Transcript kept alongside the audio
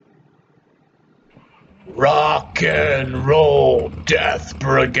Rock and Roll Death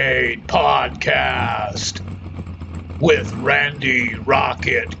Brigade podcast with Randy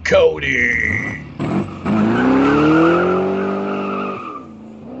Rocket Cody.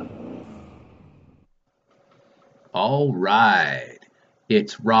 All right.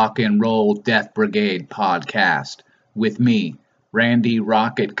 It's Rock and Roll Death Brigade podcast with me, Randy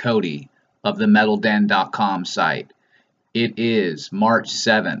Rocket Cody of the MetalDen.com site. It is March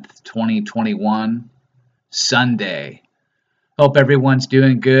 7th, 2021, Sunday. Hope everyone's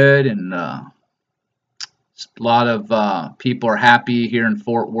doing good and a lot of people are happy here in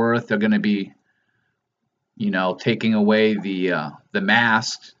Fort Worth. They're going to be, taking away the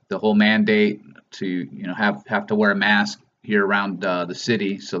masks, the whole mandate to have to wear a mask here around the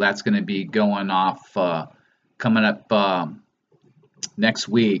city. So that's going to be going off coming up next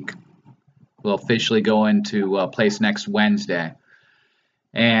week. We'll officially go into place next Wednesday,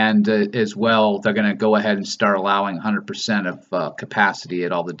 and as well, they're going to go ahead and start allowing 100% of capacity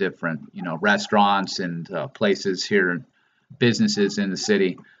at all the different restaurants and places here, businesses in the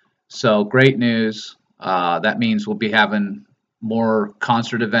city. So great news. That means we'll be having more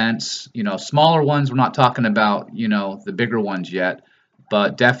concert events, smaller ones. We're not talking about, the bigger ones yet,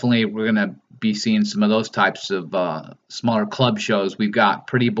 but definitely we're going to be seeing some of those types of smaller club shows. We've got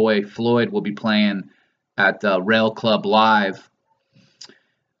Pretty Boy Floyd will be playing at Rail Club Live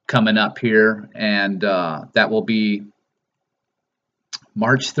coming up here, and that will be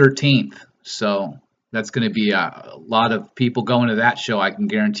March 13th. So that's going to be a lot of people going to that show. I can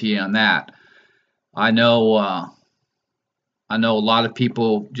guarantee you on that. I know a lot of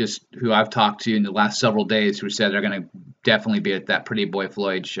people just who I've talked to in the last several days who said they're going to definitely be at that Pretty Boy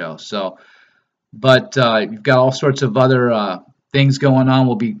Floyd show. So, but you've got all sorts of other things going on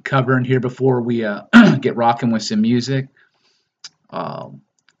we'll be covering here before we get rocking with some music.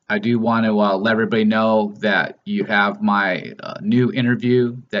 I do want to let everybody know that you have my new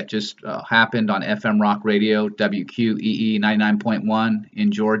interview that just happened on FM Rock Radio, WQEE 99.1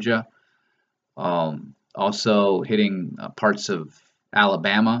 in Georgia. Also hitting parts of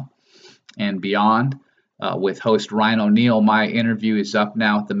Alabama and beyond with host Ryan O'Neill. My interview is up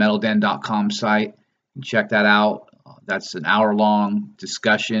now at the MetalDen.com site. Check that out. That's an hour-long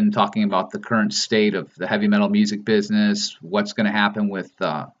discussion talking about the current state of the heavy metal music business, what's going to happen with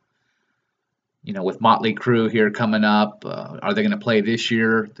with Motley Crue here coming up. Are they going to play this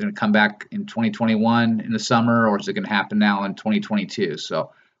year? They're going to come back in 2021 in the summer, or is it going to happen now in 2022?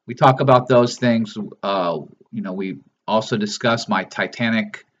 So we talk about those things. We also discuss my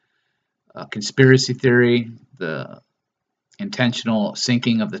Titanic conspiracy theory, the intentional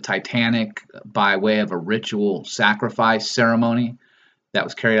sinking of the Titanic by way of a ritual sacrifice ceremony that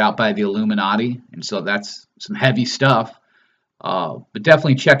was carried out by the Illuminati. And so that's some heavy stuff, but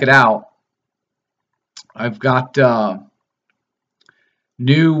definitely check it out. I've got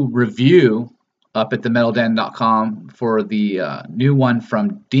new review up at themetalden.com for the new one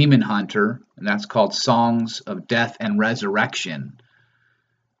from Demon Hunter, and that's called Songs of Death and Resurrection.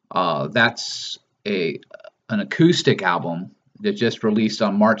 That's an acoustic album that just released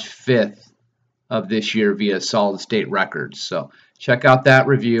on March 5th of this year via Solid State Records. So check out that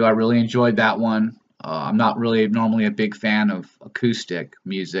review. I really enjoyed that one. I'm not really normally a big fan of acoustic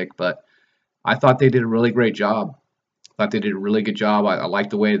music, but I thought they did a really great job. I thought they did a really good job. I liked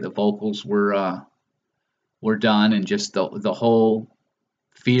the way the vocals were done, and just the whole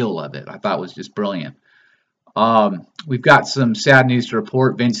feel of it. I thought was just brilliant. We've got some sad news to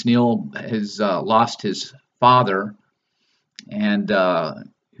report. Vince Neil has lost his father, and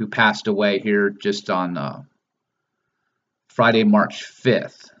who passed away here just on Friday, March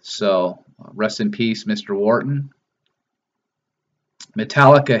 5th. So rest in peace, Mr. Wharton.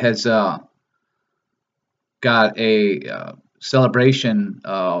 Metallica has got a celebration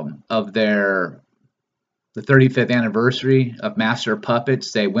of the 35th anniversary of Master of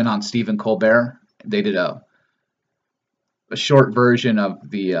Puppets. They went on Stephen Colbert. They did a short version of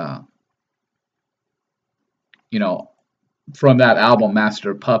the from that album,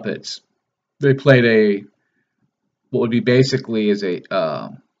 Master of Puppets. They played what would be basically is a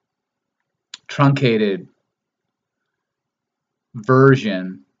truncated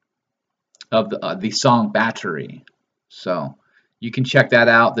version of the song Battery. So you can check that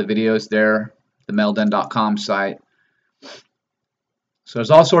out. The video's there, the MetalDen.com site. So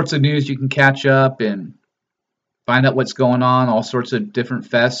there's all sorts of news you can catch up and find out what's going on. All sorts of different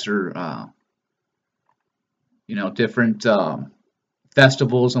fests or different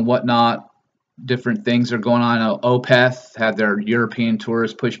festivals and whatnot. Different things are going on. Opeth had their European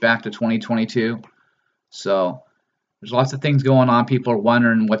tours pushed back to 2022. So there's lots of things going on. People are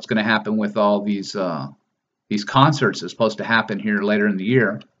wondering what's going to happen with all these concerts that's supposed to happen here later in the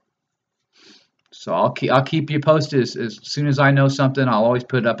year. So I'll keep you posted as soon as I know something. I'll always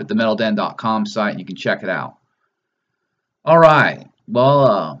put it up at the metalden.com site, and you can check it out. All right.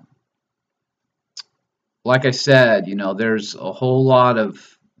 Well, like I said, there's a whole lot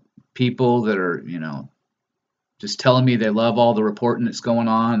of people that are, just telling me they love all the reporting that's going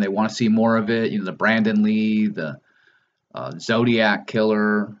on. They want to see more of it. The Brandon Lee, the Zodiac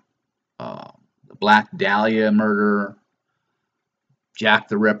killer, the Black Dahlia murder, Jack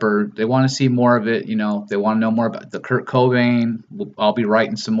the Ripper. They want to see more of it. They want to know more about the Kurt Cobain. I'll be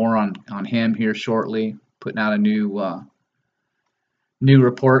writing some more on him here shortly, putting out a new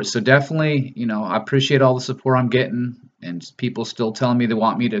report. So definitely, I appreciate all the support I'm getting, and people still telling me they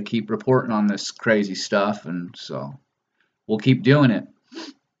want me to keep reporting on this crazy stuff, and so we'll keep doing it.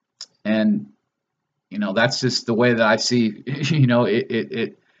 And that's just the way that I see.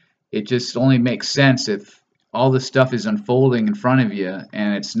 It just only makes sense if all this stuff is unfolding in front of you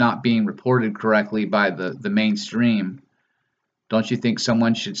and it's not being reported correctly by the mainstream. Don't you think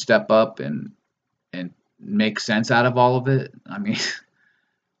someone should step up and make sense out of all of it? I mean,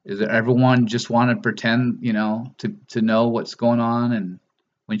 is it everyone just want to pretend, to know what's going on, and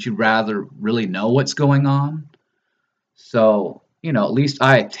wouldn't you rather really know what's going on? So, at least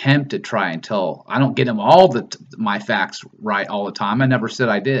I attempt to try and tell. I don't get them all my facts right all the time. I never said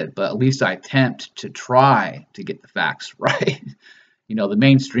I did, but at least I attempt to try to get the facts right. The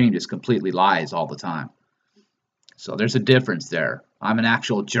mainstream just completely lies all the time. So there's a difference there. I'm an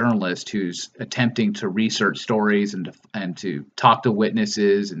actual journalist who's attempting to research stories and to talk to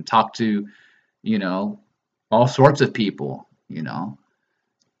witnesses and talk to, all sorts of people,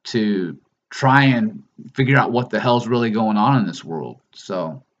 to try and figure out what the hell's really going on in this world.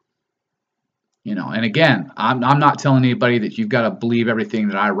 So, and again, I'm not telling anybody that you've got to believe everything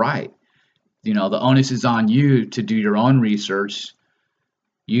that I write. The onus is on you to do your own research.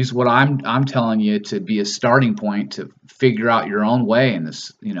 Use what I'm telling you to be a starting point to figure out your own way in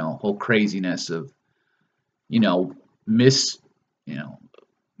this, whole craziness of,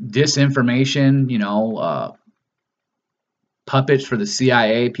 disinformation, puppets for the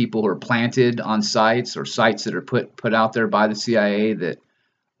CIA, people who are planted on sites or sites that are put out there by the CIA that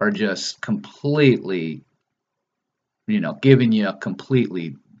are just completely, giving you a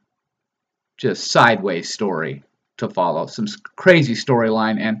completely just sideways story to follow, some crazy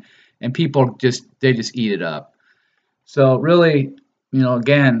storyline, and people just eat it up. So really,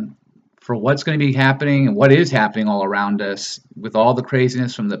 again, for what's going to be happening and what is happening all around us with all the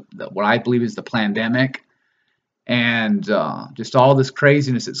craziness from the what I believe is the pandemic, and just all this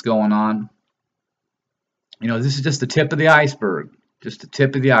craziness that's going on, this is just the tip of the iceberg, just the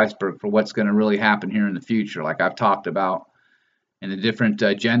tip of the iceberg for what's going to really happen here in the future, like I've talked about, and the different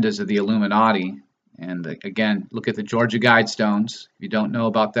agendas of the Illuminati. And again, look at the Georgia Guidestones. If you don't know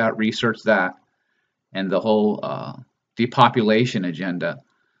about that, research that, and the whole depopulation agenda.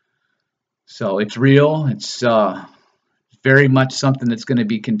 So it's real. It's very much something that's going to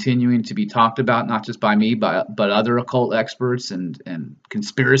be continuing to be talked about, not just by me, but other occult experts and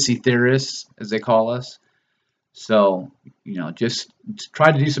conspiracy theorists, as they call us. So, just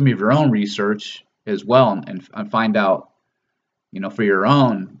try to do some of your own research as well, and find out, for your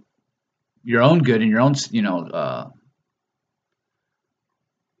own good and your own,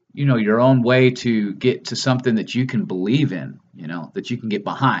 your own way to get to something that you can believe in, that you can get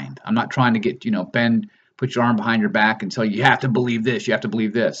behind. I'm not trying to get, put your arm behind your back and tell you have to believe this, you have to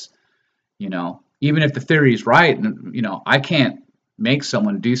believe this. Even if the theory is right, and I can't make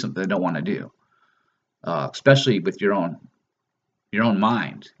someone do something they don't want to do, especially with your own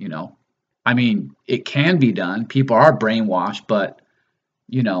mind. I mean, it can be done. People are brainwashed, but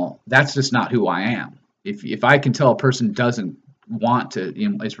that's just not who I am. If I can tell a person doesn't want to,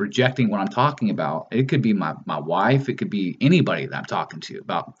 is rejecting what I'm talking about, it could be my wife, it could be anybody that I'm talking to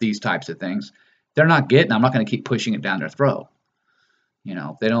about these types of things. They're not getting, I'm not going to keep pushing it down their throat.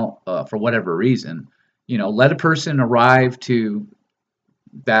 If they don't, for whatever reason, let a person arrive to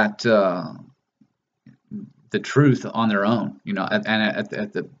that, the truth on their own, and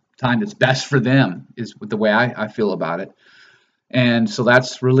at the time that's best for them is the way I feel about it. And so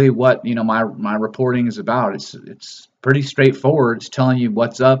that's really what my reporting is about. It's pretty straightforward. It's telling you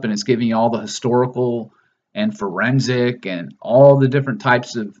what's up, and it's giving you all the historical and forensic and all the different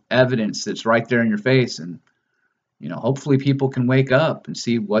types of evidence that's right there in your face. And hopefully people can wake up and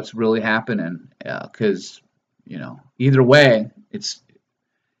see what's really happening. Because either way, it's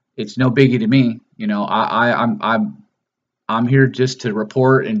no biggie to me. I'm here just to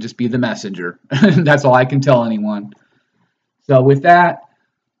report and just be the messenger. That's all I can tell anyone. So with that,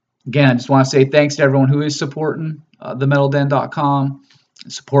 again, I just want to say thanks to everyone who is supporting themetalden.com,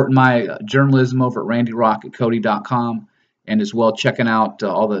 supporting my journalism over at randyrocketcody.com, and as well checking out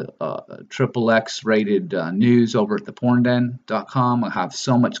all the XXX rated news over at thepornden.com. I have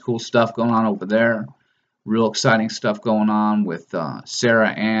so much cool stuff going on over there. Real exciting stuff going on with Sarah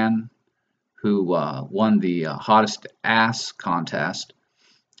Ann, who won the hottest ass contest.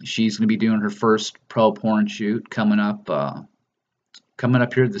 She's going to be doing her first pro porn shoot coming up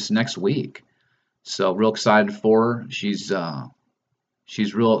here this next week. So real excited for her. She's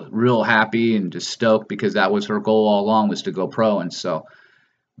real happy and just stoked because that was her goal all along, was to go pro, and so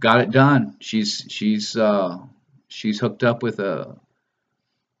got it done. She's hooked up with a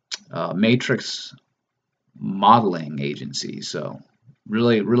Matrix modeling agency, so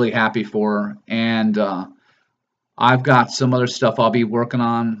really happy for her. And I've got some other stuff I'll be working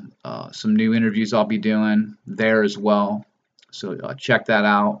on, some new interviews I'll be doing there as well, so check that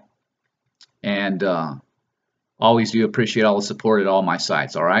out. And always do appreciate all the support at all my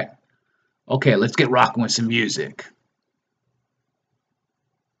sites. All right, okay, let's get rocking with some music.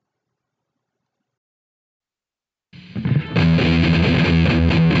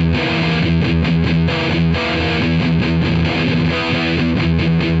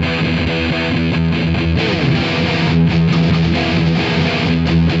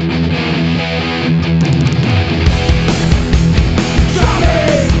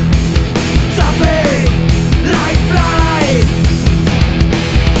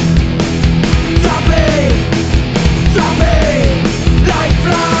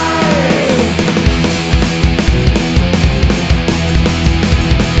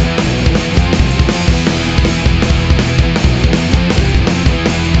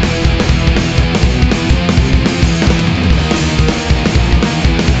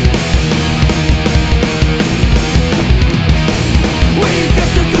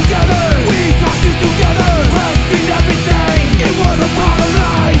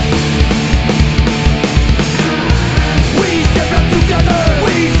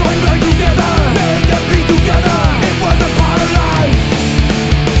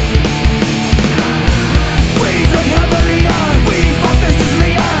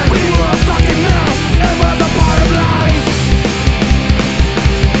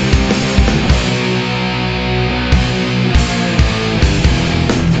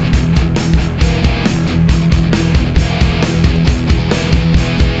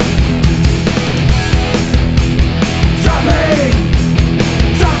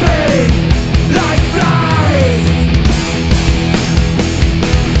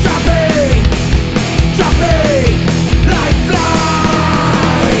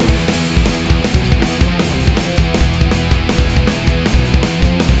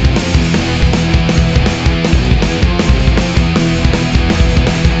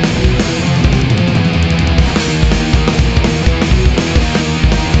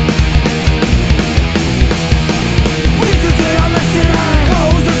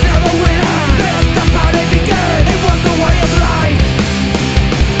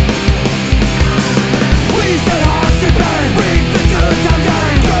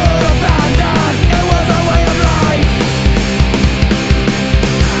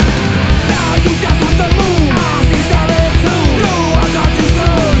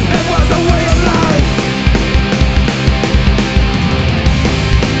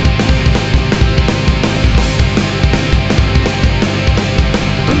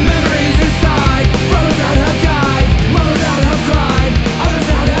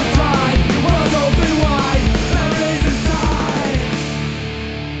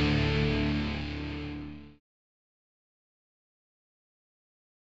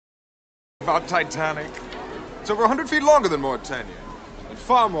 About Titanic. It's over 100 feet longer than Mauritania, and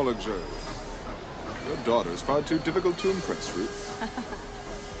far more luxurious. Your daughter is far too difficult to impress, Ruth.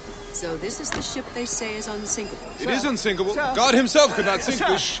 So this is the ship they say is unsinkable. It is unsinkable. God himself could not sink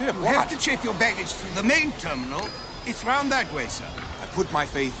this ship. You have to check your baggage through the main terminal. It's round that way, sir. I put my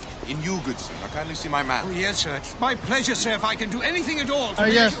faith in you, good sir. Now kindly see my map. Oh, yes, sir. It's my pleasure, sir, if I can do anything at all.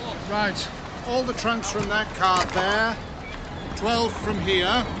 Yes, right. All the trunks from that car there, 12 from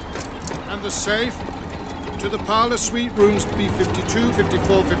here, and the safe to the parlor suite rooms B52,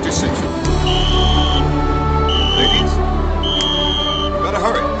 54, 56. Ladies, you better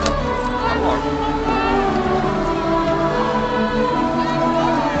hurry. Come on.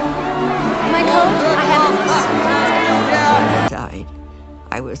 My coat? I haven't. Died.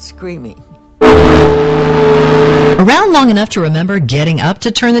 I was screaming. Around long enough to remember getting up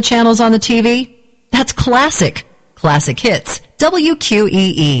to turn the channels on the TV? That's classic. Classic hits.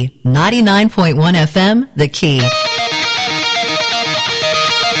 WQEE 99.1 FM, The Key.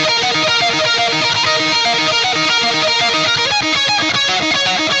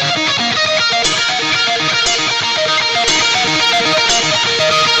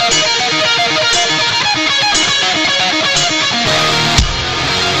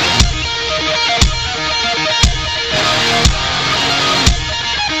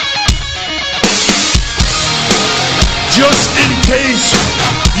 case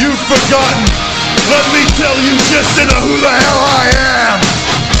you've forgotten, let me tell you just in who the hell I am.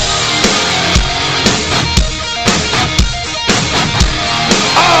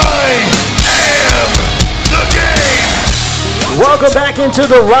 I am the game. Welcome back into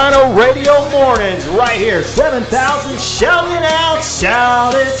the Rhino Radio Mornings right here. 7,000 shouting out,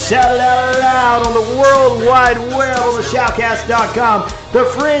 shout it out loud on the World Wide Web on the shoutcast.com, the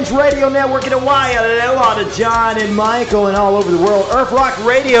Fringe Radio Network in Hawaii. Aloha to John and Michael and all over the world. Earth Rock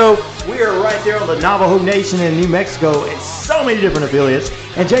Radio, we are right there on the Navajo Nation in New Mexico and so many different affiliates.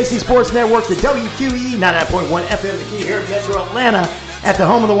 And JC Sports Network, the WQE 99.1 FM, the key here in Metro Atlanta, at the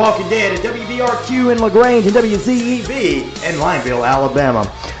home of the Walking Dead, at WBRQ in LaGrange and WZEV in Lineville,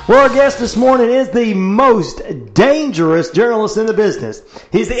 Alabama. Well, our guest this morning is the most dangerous journalist in the business.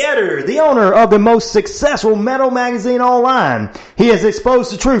 He's the editor, the owner of the most successful metal magazine online. He has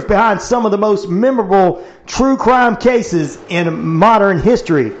exposed the truth behind some of the most memorable true crime cases in modern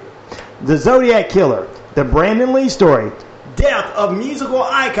history. The Zodiac Killer, the Brandon Lee story, death of musical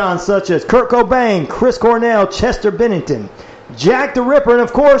icons such as Kurt Cobain, Chris Cornell, Chester Bennington, Jack the Ripper, and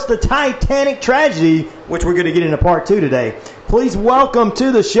of course the Titanic tragedy, which we're going to get into part 2 today. Please welcome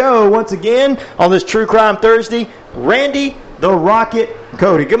to the show once again on this True Crime Thursday, Randy the Rocket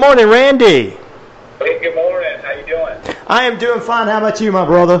Cody. Good morning, Randy. Hey, good morning. How you doing? I am doing fine. How about you, my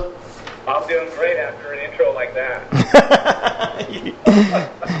brother? I'm doing great after an intro like that.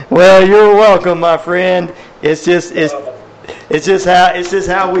 Well, you're welcome, my friend. It's just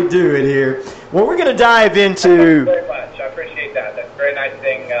how we do it here. Well, we're going to dive into. Thank you very much. I appreciate that. That's a very nice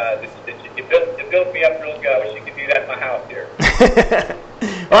thing. It built me up real good. I wish you could do that in my house here.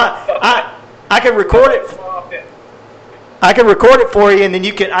 Well, I can record it. I can record it for you, and then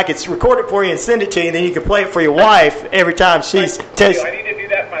I can record it for you and send it to you, and then you can play it for your wife every time she's. I need to do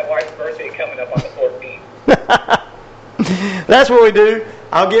that for my wife's birthday coming up on the 14th. That's what we do.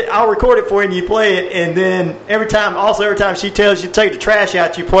 I'll record it for you and you play it, and then every time she tells you to take the trash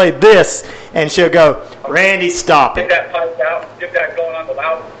out, you play this, and she'll go, Randy, stop it. Get that pipe out. Get that going on the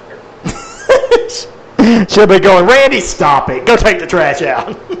loudspeaker. She'll be going, Randy, stop it. Go take the trash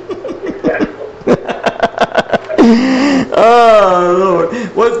out. Oh, Lord.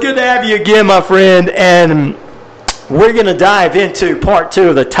 Well, it's good to have you again, my friend, and we're going to dive into part 2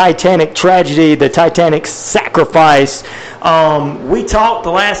 of the Titanic tragedy, the Titanic sacrifice. We talked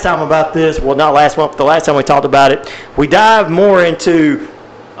the last time about this. Well, not last month, but the last time we talked about it. We dived more into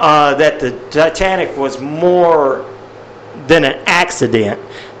that the Titanic was more than an accident.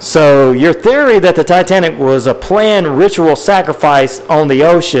 So your theory that the Titanic was a planned ritual sacrifice on the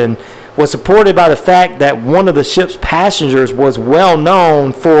ocean was supported by the fact that one of the ship's passengers was well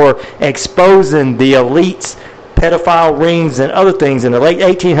known for exposing the elites, pedophile rings, and other things in the late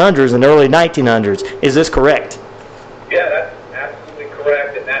 1800s and early 1900s. Is this correct? Yeah, that's absolutely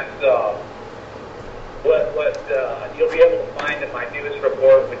correct, and that's what you'll be able to find in my newest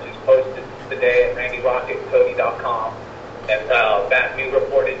report, which is posted today at randyrocketcody.com. And that new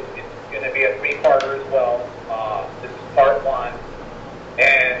report is going to be a 3-parter as well. This is part 1,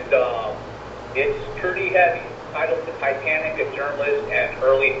 and it's pretty heavy. Titled "The Titanic: A Journalist and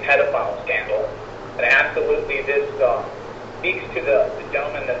Early Pedophile Scandal," and absolutely this speaks to the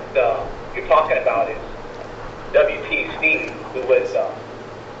gentleman that you're talking about is W.T. Steve, who was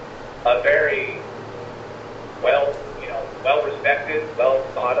a very well-respected, well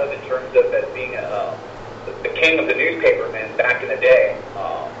thought of in terms of as being the king of the newspapermen back in the day,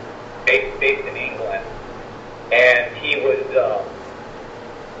 based in England, and he was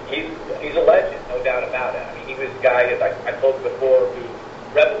he's a legend, no doubt about it. I mean, he was a guy, as I told before, who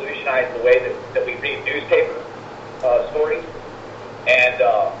revolutionized the way that we read newspaper stories, and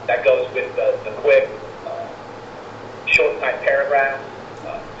that goes with the quick, short type paragraphs,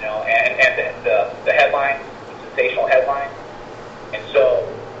 and the headlines, the sensational headlines. And so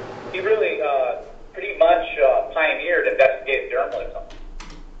he really pretty much pioneered investigative journalism.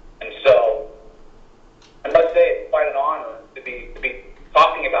 And so I must say it's quite an honor to be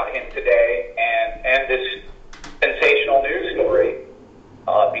talking about him today and this sensational news story,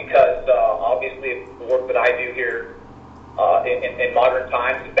 because obviously the work that I do here in modern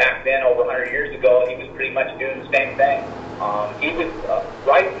times, and back then over 100 years ago, he was pretty much doing the same thing. He was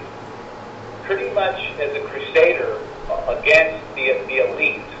writing pretty much as a crusader against the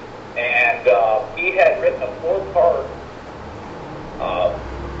elite, and he had written a 4-part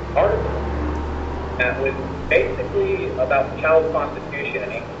article that was basically about the child prostitution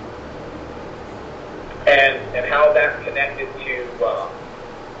in England, and how that connected to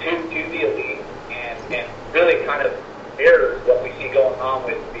the elite, and really kind of mirrors what we see going on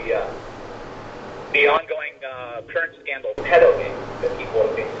with the ongoing current scandal, Pedogate.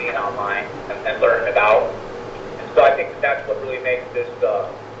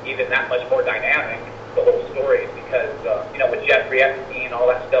 even that much more dynamic, the whole story, because, with Jeffrey Epstein, all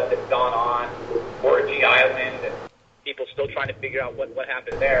that stuff that's gone on, Orgy Island, and people still trying to figure out what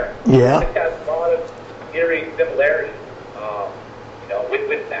happened there. Yeah. It has a lot of eerie similarities,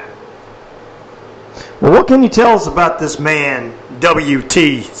 with that. Well, what can you tell us about this man,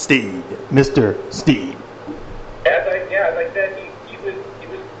 W.T. Steed, Mr. Steed? As I said, he was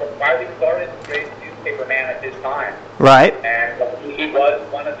widely regarded as the greatest newspaper man at his time. Right. And he was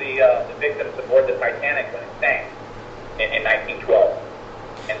one of the victims aboard the Titanic when it sank in 1912.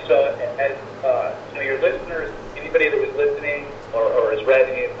 And so, as your listeners, anybody that was listening or has read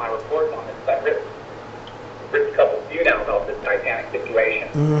any of my reports on this, I've written a couple of you now about this Titanic situation.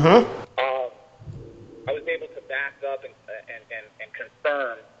 Mm-hmm. I was able to back up and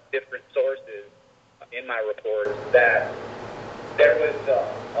confirm different sources in my reports that there was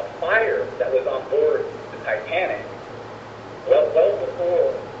a fire that was on board the Titanic well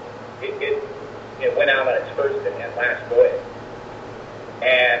before it went out on its first and last voyage.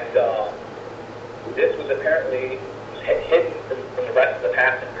 And this was apparently hidden from the rest of the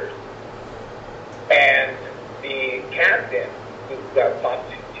passengers. And the captain, who I've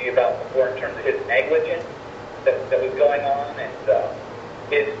talked to you about before in terms of his negligence that was going on, and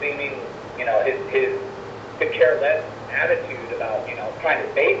his seeming, his could care less attitude about, trying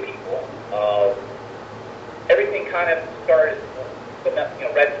to save people, everything kind of started putting up,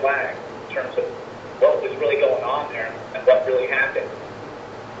 red flags in terms of what was really going on there and what really happened.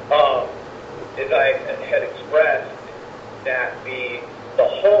 As I had expressed, that the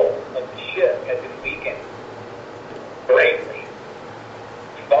hull of the ship had been weakened greatly,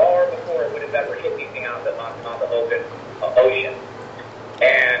 far before it would have ever hit anything on the open ocean.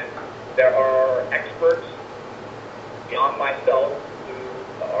 And there are experts beyond myself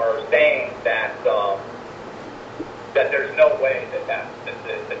who are saying that that there's no way that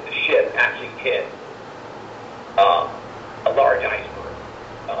the ship actually hit a large iceberg,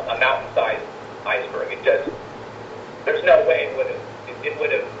 a mountain-sized iceberg. There's no way it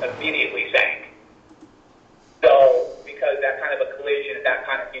would have immediately sank. So, because that kind of a collision, that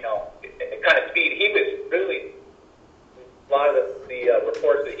kind of, kind of speed, he was really, a lot of the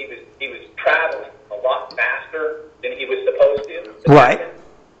reports that he was traveling a lot faster than he was supposed to. Right.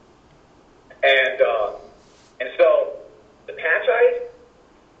 And so the patch ice,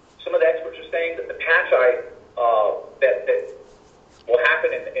 some of the experts are saying that the patch ice that will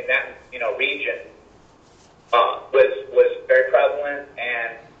happen in that region was very prevalent,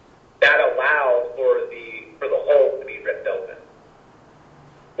 and that allowed for the hole to be ripped open.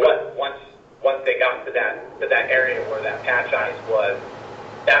 Once they got to that area where that patch ice was,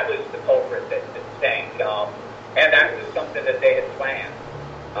 that was the culprit that sank, and that was something that they had planned.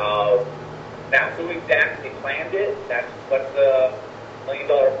 Now, who exactly planned it? That's what the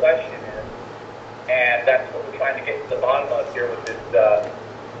million-dollar question is, and that's what we're trying to get to the bottom of here with this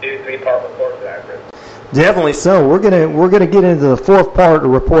new 3-part report that I've written. Definitely so. We're gonna get into the 4th part of the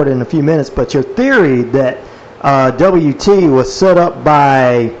report in a few minutes. But your theory that WT was set up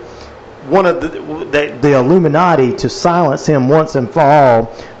by one of the Illuminati to silence him once and for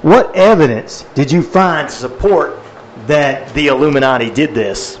all. What evidence did you find to support that the Illuminati did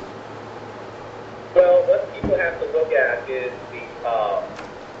this? Well, what people have to look at is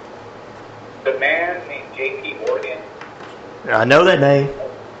the man named J.P. Morgan. I know that name.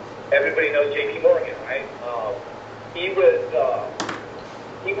 Everybody knows J.P. Morgan, right? He was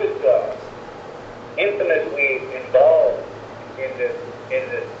infamously involved in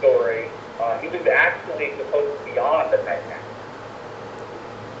this story. He was actually supposed to be on the Titanic,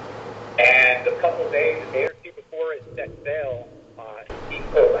 and a couple of days, a day or two before it set sail, he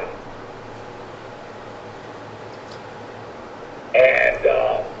pulled out. And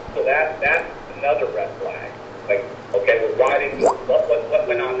so that's another red flag. Like, okay, well, why didn't what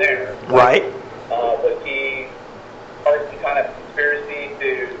went on there? Right. Was he part of some kind of conspiracy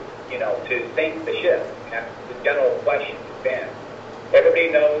to sink the ship? And that's the general question has been. Everybody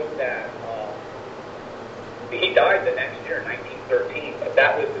knows that he died the next year, 1913, but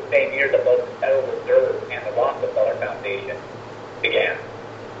that was the same year that both the Federal Reserve and the Rockefeller Foundation began.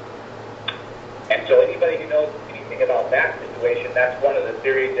 And so anybody who knows anything about that situation, that's one of the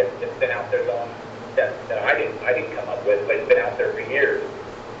theories that's been out there going, that I didn't come up with, but it's been out there for years,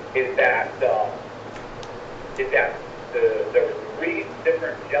 is that there were 3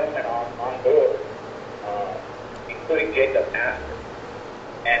 different gentlemen on board, including Jacob Astor,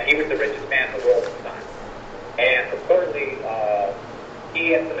 and he was the richest man in the world at the time. And reportedly,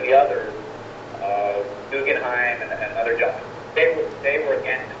 he and some of the others, Guggenheim and other gentlemen, they were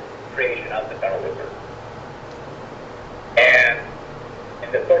against the creation of the Federal Reserve. And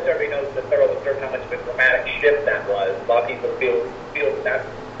And of course, everybody knows the Federal Reserve, how much of a dramatic shift that was. A lot of people feel that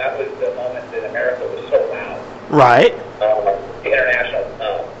was the moment that America was so loud. Right. The international,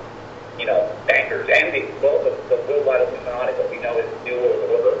 bankers and the worldwide Illuminati, what we know as New World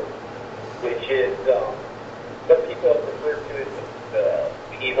Order, which is what people have referred to as the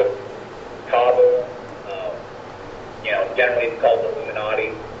evil Cabal. Generally it's called the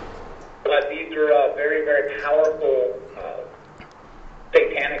Illuminati. But these are very, very powerful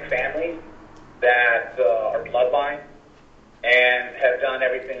satanic families that are bloodline and have done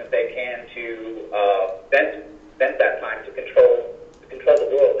everything that they can to spend that time to control the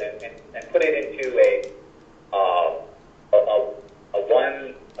world and put it into a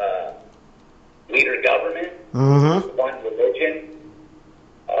one leader government, one religion,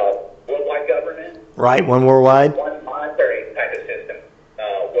 worldwide government. Right, one worldwide. One monetary type of system,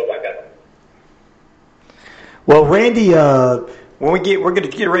 worldwide government. Well, Randy, we're going to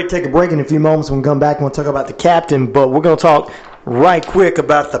get ready to take a break in a few moments. When we come back, we'll talk about the captain, but we're going to talk right quick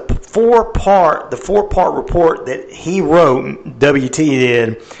about the four-part report that he wrote, WT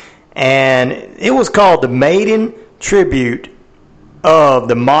did, and it was called The Maiden Tribute of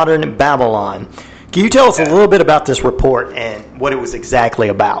the Modern Babylon. Can you tell us a little bit about this report and what it was exactly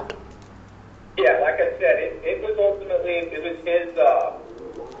about? Yeah, like I said, it was ultimately, it was his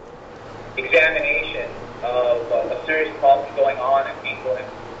examination of a serious problem going on in England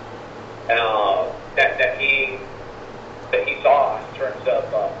that he saw in terms of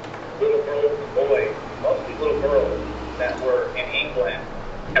little girls and boys, mostly little girls that were in England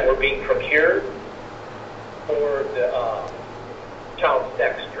that were being procured for the child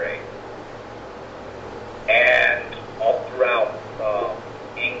sex trade, and all throughout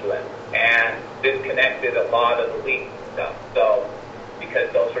England, and this connected a lot of the legal stuff. So,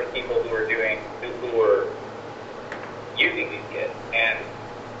 because those were people who were using these kids, and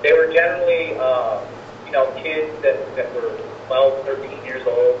they were generally, kids that were 12, 13 years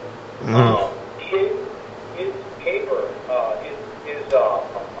old. His paper, his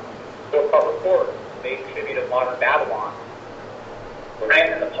four-part report, Maiden Tribute of Modern Babylon,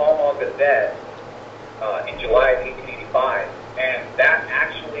 ran in the Pall Mall Gazette in July of 1885, and that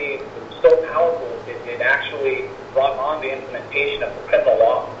actually was so powerful, it actually brought on the implementation of the Criminal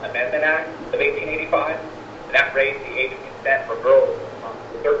Law Amendment Act of 1885, and that raised the age of consent for girls from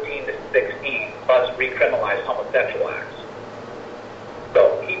 13 to 16, plus recriminalized homosexual acts.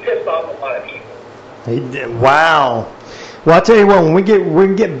 So he pissed off a lot of people. He did. Wow. Well, I'll tell you what, when we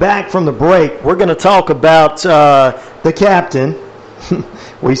get back from the break, we're going to talk about the captain.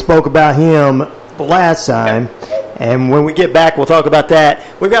 We spoke about him last time. And when we get back, we'll talk about that.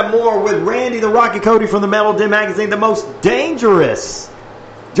 We've got more with Randy the Rocket Cody from the Metal Den magazine, the most dangerous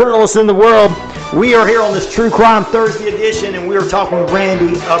journalist in the world. We are here on this True Crime Thursday edition, and we are talking with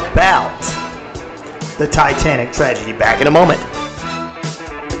Randy about the Titanic tragedy. Back in a moment.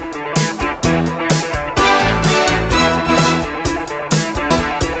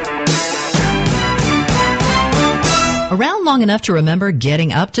 Around long enough to remember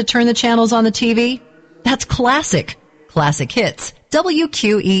getting up to turn the channels on the TV? That's classic. Classic hits.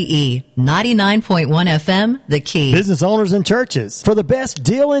 WQEE 99.1 FM, The Key. Business owners and churches, for the best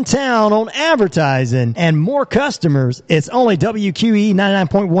deal in town on advertising and more customers, it's only WQEE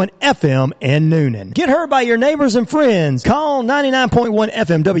 99.1 FM in Noonan. Get heard by your neighbors and friends. Call 99.1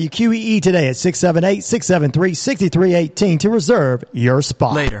 FM WQEE today at 678-673-6318 to reserve your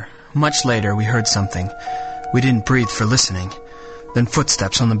spot. Later, much later, we heard something. We didn't breathe for listening. Then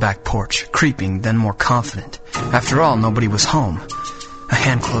footsteps on the back porch, creeping, then more confident. After all, nobody was home. A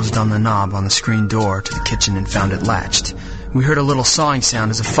hand closed on the knob on the screen door to the kitchen and found it latched. We heard a little sawing sound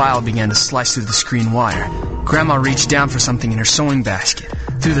as a file began to slice through the screen wire. Grandma reached down for something in her sewing basket.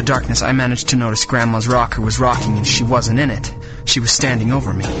 Through the darkness, I managed to notice Grandma's rocker was rocking and she wasn't in it. She was standing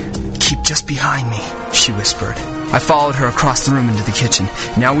over me. "Keep just behind me," she whispered. I followed her across the room into the kitchen.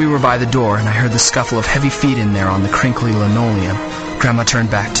 Now we were by the door, and I heard the scuffle of heavy feet in there on the crinkly linoleum. Grandma turned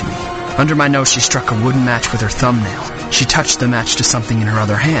back to me. Under my nose, she struck a wooden match with her thumbnail. She touched the match to something in her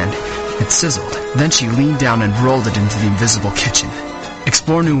other hand. It sizzled. Then she leaned down and rolled it into the invisible kitchen.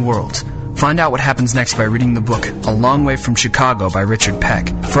 Explore new worlds. Find out what happens next by reading the book A Long Way from Chicago by Richard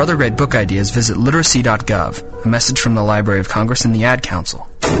Peck. For other great book ideas, visit literacy.gov. A message from the Library of Congress and the Ad Council.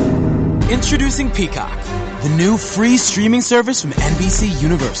 Introducing Peacock, the new free streaming service from NBC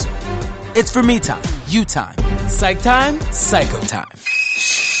Universal. It's for me time, you time, psych time, psycho time.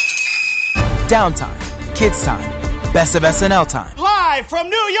 Downtime, kids time, best of SNL time. Live from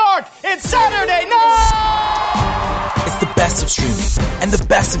New York, it's Saturday night! It's the best of streaming and the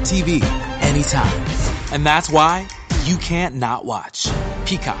best of TV anytime. And that's why you can't not watch.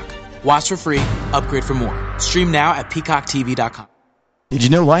 Peacock. Watch for free, upgrade for more. Stream now at peacocktv.com. Did you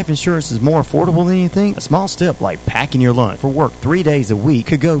know life insurance is more affordable than anything? A small step like packing your lunch for work 3 days a week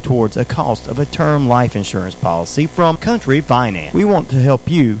could go towards a cost of a term life insurance policy from Country Finance. We want to help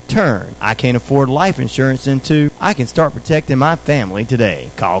you turn I can't afford life insurance into I can start protecting my family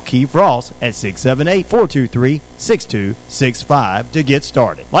today. Call Keith Ross at 678-423-6265 to get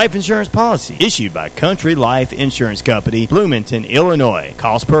started. Life insurance policy issued by Country Life Insurance Company, Bloomington, Illinois.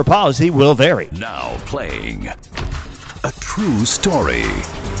 Cost per policy will vary. Now playing a true story.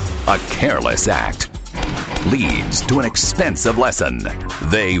 A careless act leads to an expensive lesson.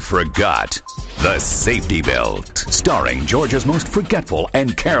 They forgot the safety belt. Starring Georgia's most forgetful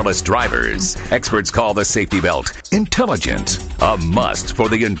and careless drivers. Experts call the safety belt intelligent. A must for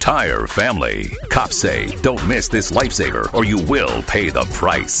the entire family. Cops say don't miss this lifesaver or you will pay the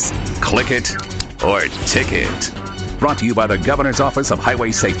price. Click it or ticket. Brought to you by the Governor's Office of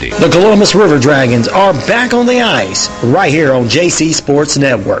Highway Safety. The Columbus River Dragons are back on the ice right here on JC Sports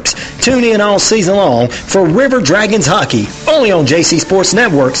Networks. Tune in all season long for River Dragons hockey, only on JC Sports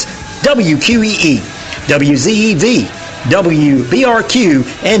Networks, WQEE, WZEV, WBRQ,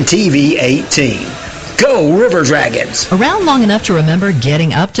 and TV 18. Go River Dragons! Around long enough to remember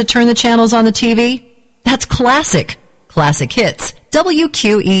getting up to turn the channels on the TV? That's classic. Classic hits.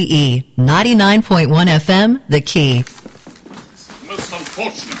 WQEE 99.1 FM, The Key. Most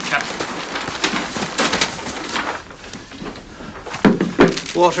unfortunate, Captain.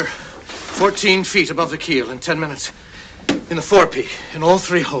 Water 14 feet above the keel in 10 minutes. In the forepeak, in all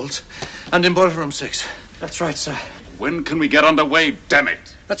 3 holds, and in boiler room 6. That's right, sir. When can we get underway, damn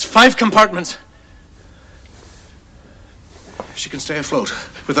it? That's 5 compartments. She can stay afloat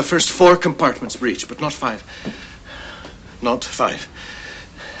with the first 4 compartments breached, but not 5. Not 5.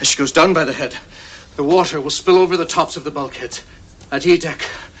 As she goes down by the head, the water will spill over the tops of the bulkheads at E deck,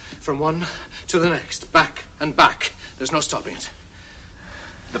 from one to the next, back and back. There's no stopping it.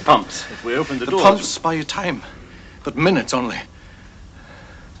 The pumps, if we open the doors... The pumps buy you time, but minutes only.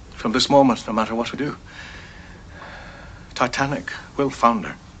 From this moment, no matter what we do, Titanic will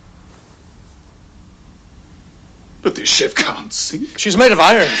founder. But this ship can't sink. She's made of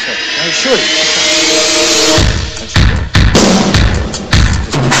iron, sir. I assure you.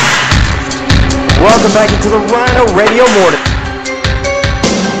 Welcome back into the Rhino Radio Morning.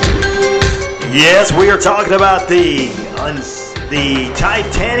 Yes, we are talking about the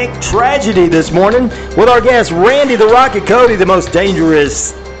Titanic tragedy this morning with our guest, Randy the Rocket Cody, the most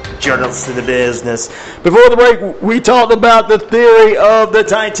dangerous journalist in the business. Before the break, we talked about the theory of the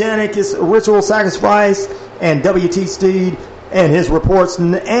Titanic, its ritual sacrifice, and W.T. Steed and his reports,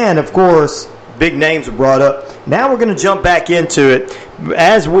 and, of course, big names were brought up. Now we're going to jump back into it.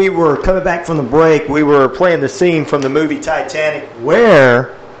 As we were coming back from the break, we were playing the scene from the movie Titanic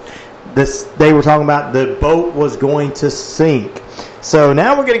where they were talking about the boat was going to sink. So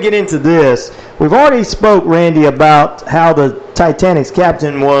now we're going to get into this. We've already spoke, Randy, about how the Titanic's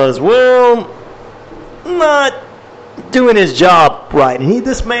captain was, well, not doing his job right. And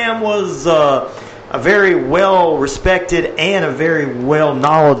this man was a very well-respected and a very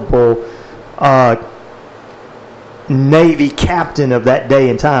well-knowledgeable Navy captain of that day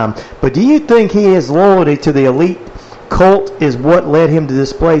and time. But do you think his loyalty to the elite cult is what led him to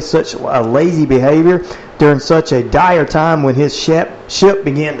display such a lazy behavior during such a dire time when his ship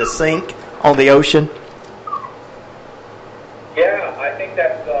began to sink on the ocean? Yeah, I think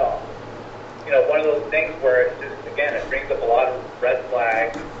that's one of those things where it just, again, it brings up a lot of red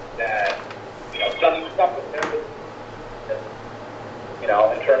flags that stuff with him, in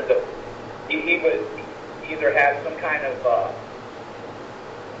terms of he was either had some kind of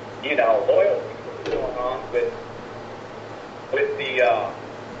loyalty going on with the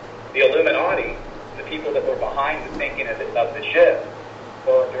Illuminati, the people that were behind the sinking of the ship,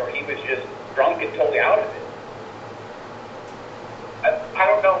 or he was just drunk and totally out of it. I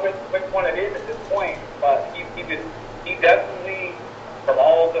don't know which one it is at this point, but he definitely, from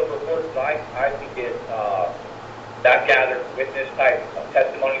all the reports I think that gathered witness type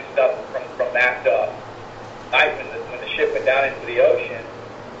testimony stuff from that night when the ship went down into the ocean.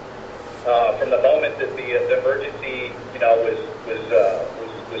 From the moment that the emergency,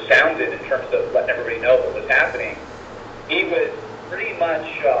 was sounded in terms of letting everybody know what was happening, he was pretty much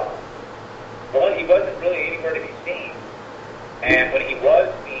he wasn't really anywhere to be seen. And when he was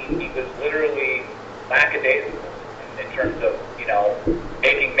seen, he was literally lackadaisical in terms of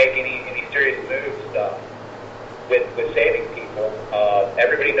making any serious moves with saving people.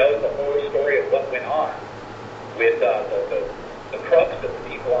 Everybody knows the whole story of what went on with the crux of the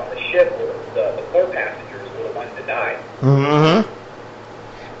people on the ship. The poor passengers were the ones that died. Mm-hmm.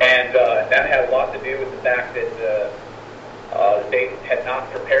 And that had a lot to do with the fact that they had not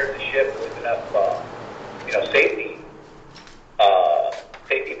prepared the ship with enough, safety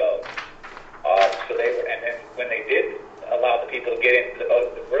boats. So they were, and then when they did allow the people to get into the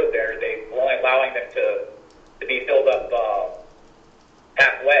boats that were there, they were only allowing them to be filled up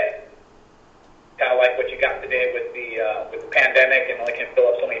halfway. Kind of like what you got today with the pandemic, and only can fill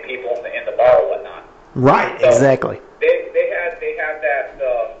up so many people in the bar or whatnot. Right, so exactly. They had that,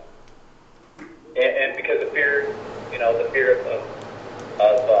 and because of fear, the fear of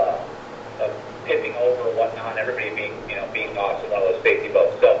tipping over or whatnot, everybody being lost in one of those safety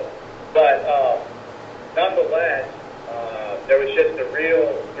boats. So, but nonetheless, there was just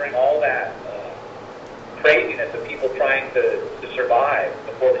during all that craziness of people trying to survive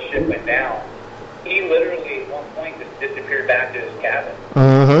before the ship went down, he literally at one point just disappeared back to his cabin.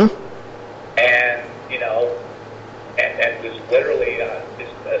 Mm-hmm. And, and was literally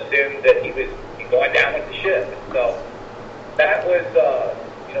just assumed that he was going down with the ship. And so that was,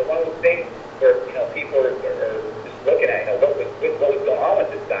 one of those things where, people are just looking at, what was going on with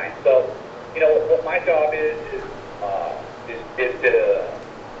this guy. So, what my job is to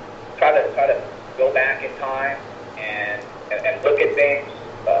try to go back in time and look at things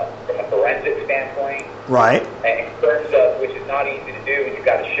from a forensic standpoint. Right. And in terms of, which is not easy to do when you've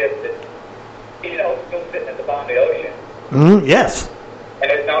got a ship that's, still sitting at the bottom of the ocean. Yes.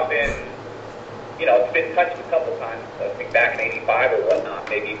 And it's not been, it's been touched a couple times. I think back in '85 or whatnot,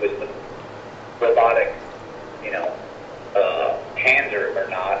 maybe with some robotic, hands or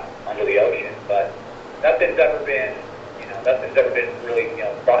not under the ocean. But nothing's ever been really,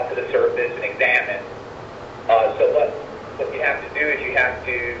 brought to the surface and examined. So what you have to do is you have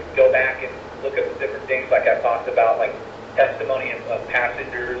to go back and look at the different things like I've talked about, like testimony of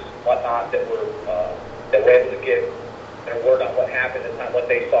passengers, whatnot, that were able to give their word on what happened at the time, what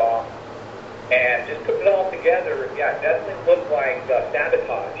they saw, and just put it all together. Yeah, it definitely looked like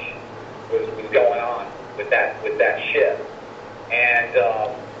sabotage was going on with that ship, and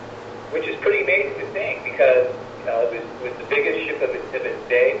which is pretty amazing to think because it was the biggest ship of its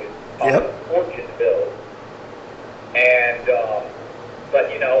day. It was a fortune to build, and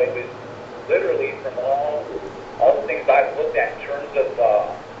but it was literally from all the things I've looked at in terms of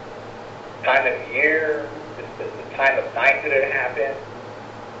time of year, the time of night that it happened,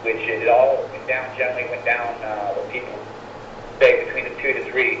 which it all generally went down what people say between the 2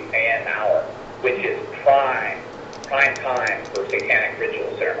 to 3 a.m. hour, which is prime time for satanic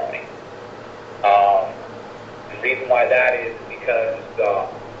ritual ceremony. The reason why that is because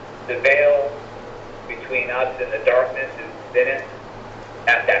the veil between us and the darkness is thinnest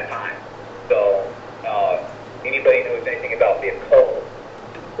at that time. So anybody knows anything about the occult,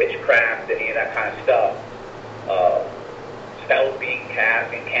 witchcraft, any of that kind of stuff, spells being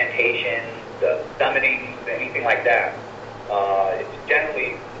cast, incantations, summonings, anything like that, it's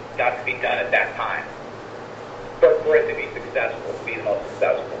generally got to be done at that time for it to be successful, to be the most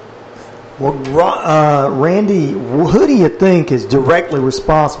successful. Well, Randy, who do you think is directly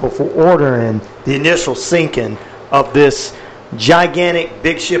responsible for ordering the initial sinking of this gigantic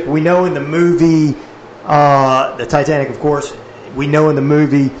big ship? We know in the movie, the Titanic, of course, we know in the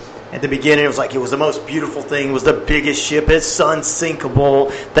movie at the beginning it was like it was the most beautiful thing, it was the biggest ship, it's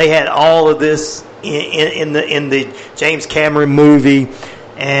unsinkable. They had all of this in the James Cameron movie.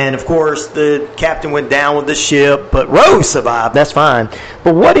 And, of course, the captain went down with the ship, but Rose survived. That's fine.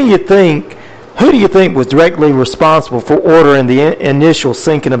 But who do you think was directly responsible for ordering the initial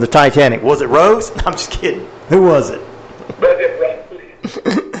sinking of the Titanic? Was it Rose? I'm just kidding. Who was it? Was it Rose?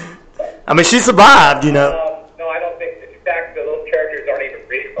 I mean, she survived, No, I don't think. In fact, those characters aren't even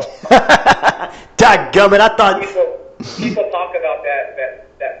real. Dadgummit, I thought... People talk about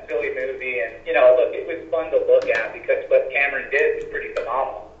that silly movie, and, look, it was fun to look at because what Cameron did was pretty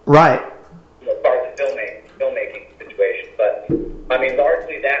phenomenal. Right. As far as the filmmaking situation. But, I mean,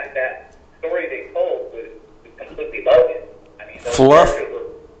 largely that story they told was completely bogus. I mean, those characters were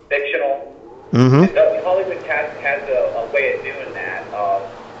fictional. Mm-hmm. And Hollywood has a way of doing that.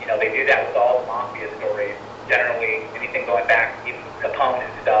 They do that with all mafia stories. Generally, anything going back, even Capone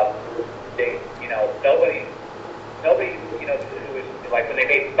and stuff, nobody, who was, like when they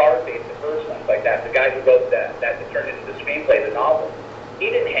made Scarface, the first one, like that, the guy who wrote that turned into the screenplay, the novel, he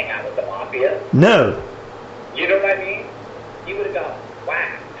didn't hang out with the mafia. No. You know what I mean? He would have got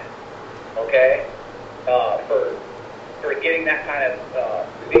whacked, okay, for getting that kind of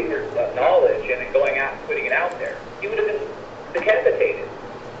secret knowledge and then going out and putting it out there. He would have been decapitated.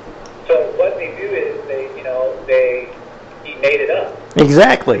 So what they do is he made it up.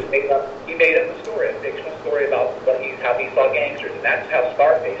 Exactly. He made up a story, a fictional story about how he saw gangsters, and that's how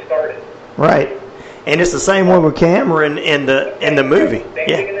Scarface started. Right. And it's the same one with Cameron in the movie. Same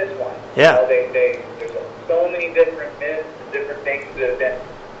thing in this one. Yeah. There's so many different myths and different things that have been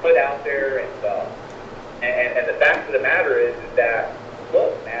put out there, and the fact of the matter is that,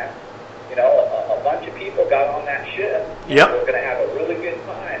 look, man, a bunch of people got on that ship. Yep. We're going to have a really good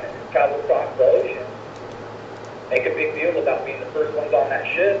time and travel across the ocean. Make a big deal about being the first ones on that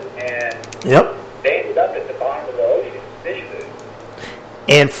ship, and they ended up at the bottom of the ocean, fish food.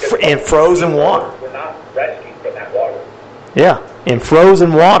 And frozen water. We're not rescued from that water. Yeah, in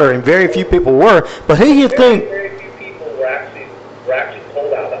frozen water, and very few people were. But who do you think? Very few people were actually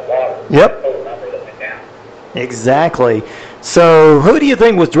pulled out of that water. Yep. The total number that went down. Exactly. So who do you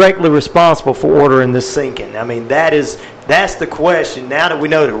think was directly responsible for ordering this sinking? I mean, that's the question. Now that we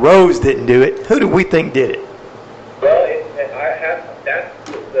know that Rose didn't do it, who do we think did it? Well, that's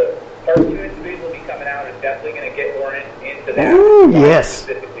the part 2 interviews will be coming out. Is definitely going to get more into that. Ooh, yes.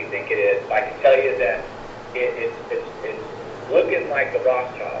 I specifically think it is. I can tell you that it's looking like the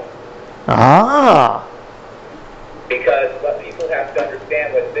Rothschilds. Ah. Because what people have to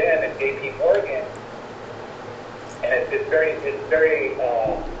understand with them and J.P. Morgan, and it's very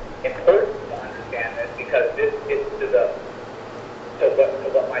important to understand this, because this gets to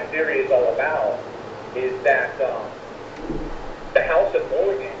what my theory is all about, is that the House of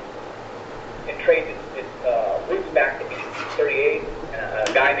Morgan can trace its roots back to 1838, and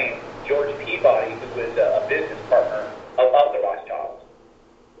a guy named George Peabody, who was a business partner of the Rothschilds,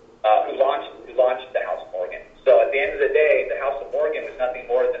 who launched the House of Morgan. So at the end of the day, the House of Morgan was nothing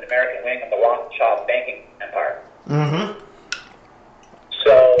more than an American wing of the Rothschild banking empire. Mm-hmm.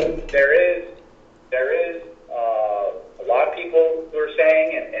 So there is a lot of people who are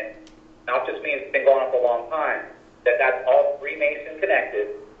saying, and not just me, it's been going on for a long time, that's all Freemason connected.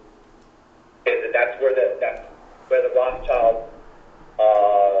 Is that's where the Rothschilds,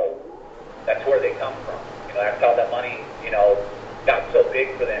 that's where they come from. That's how that money, got so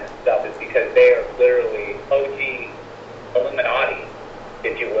big for them and stuff, is because they are literally OG Illuminati,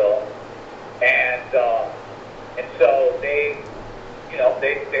 if you will, and so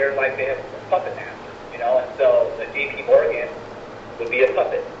they're like they have a puppet master, and so the J.P. Morgan would be a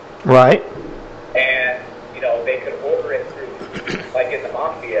puppet, right? And they could order it through, like in the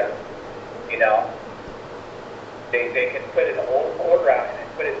mafia, they can put an order out and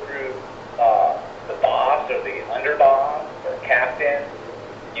put it through the boss or the underboss or captain,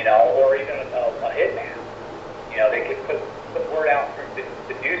 or even a hitman. They could put word out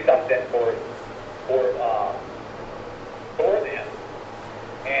to do something for them,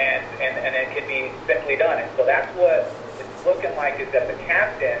 and it can be simply done. And so that's what it's looking like, is that the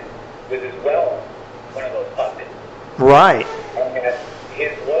captain was as well one of those puppets. Right. And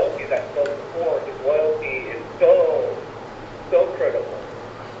his loyalty, as I spoke before, his loyalty is so critical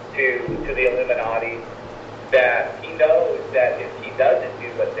to the Illuminati, that he knows that if he doesn't do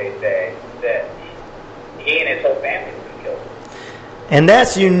what they say, that he and his whole family will be killed. And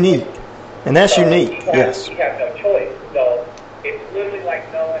that's unique. Yes. He has no choice. So it's literally like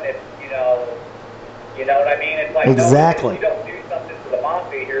knowing if, you know what I mean? It's like exactly. If you don't do something to the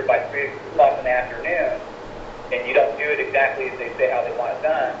mafia here by 3 o'clock in the afternoon, and you don't do it exactly as they say how they want it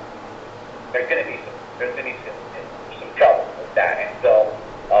done, there's going to be some trouble with that. And so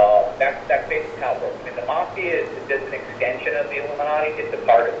that's basically how it works. I mean, the mafia is just an extension of the Illuminati. It's a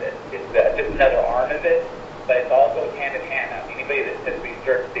part of it. It's just another arm of it, but it all goes hand in hand. Now, anybody that has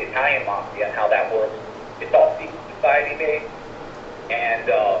researched the Italian mafia and how that works, it's all secret society based, and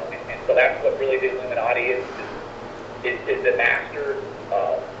so that's what really the Illuminati is the master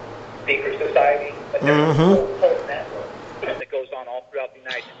secret society. But there's a whole cult network that goes on all throughout the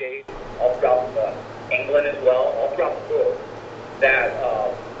United States, all throughout England as well, all throughout the world, that,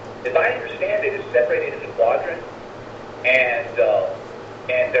 as I understand it, is separated into quadrants, and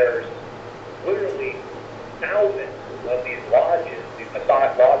there's literally thousands of these lodges, these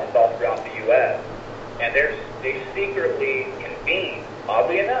Masonic lodges all throughout the U.S., and they secretly convene,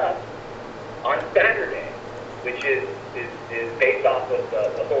 oddly enough, on Saturday, which is based off of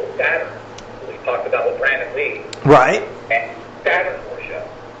the whole Saturn that we talked about with Brandon Lee. Right. And Saturn worship.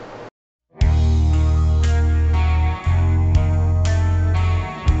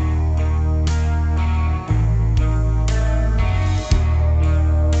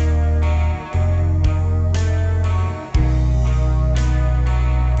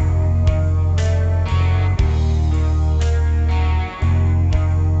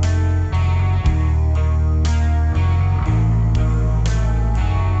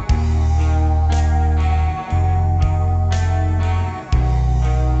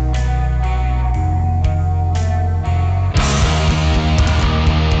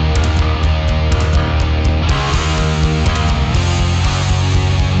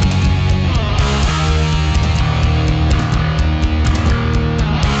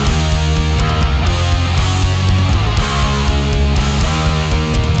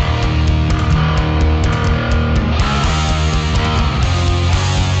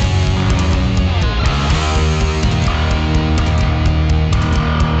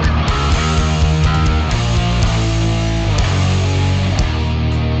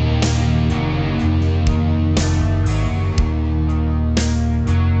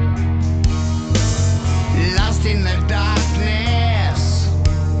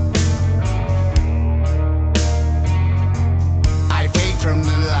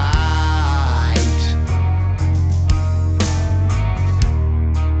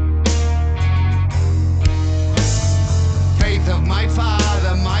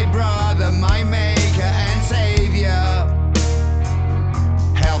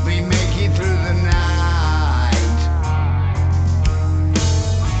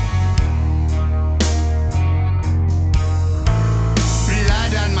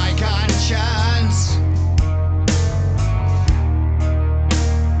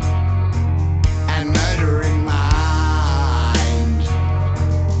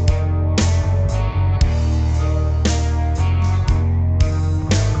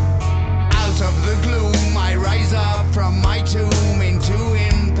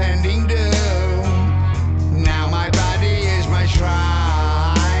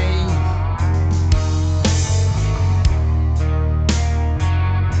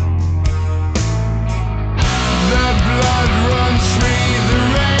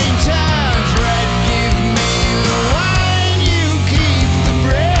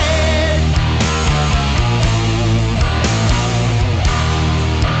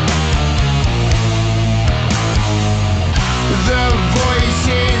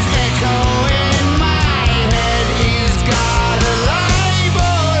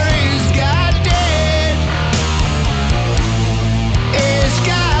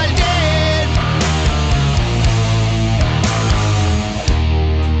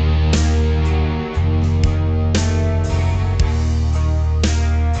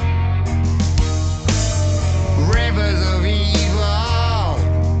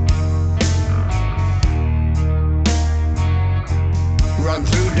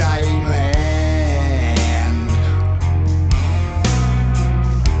 dying land.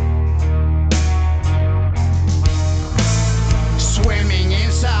 Swimming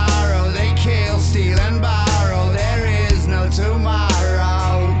in sorrow, they kill, steal and borrow. There is no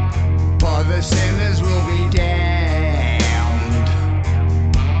tomorrow, for the sinners will be damned.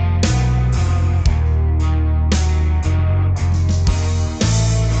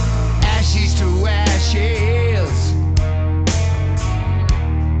 Ashes to ashes,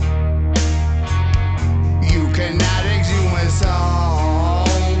 you cannot exhume us all.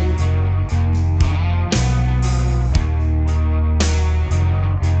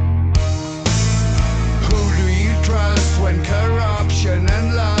 Who do you trust when corruption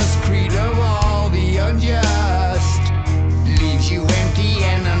and lust, greed of all the unjust, leaves you empty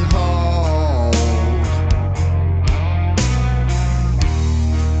and unwhole?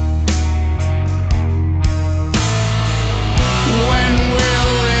 When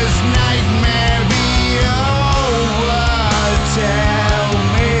will this nightmare be over? Tell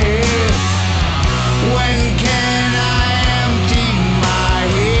me. When can I empty my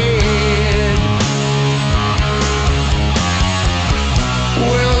head?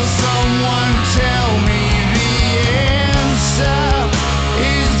 Will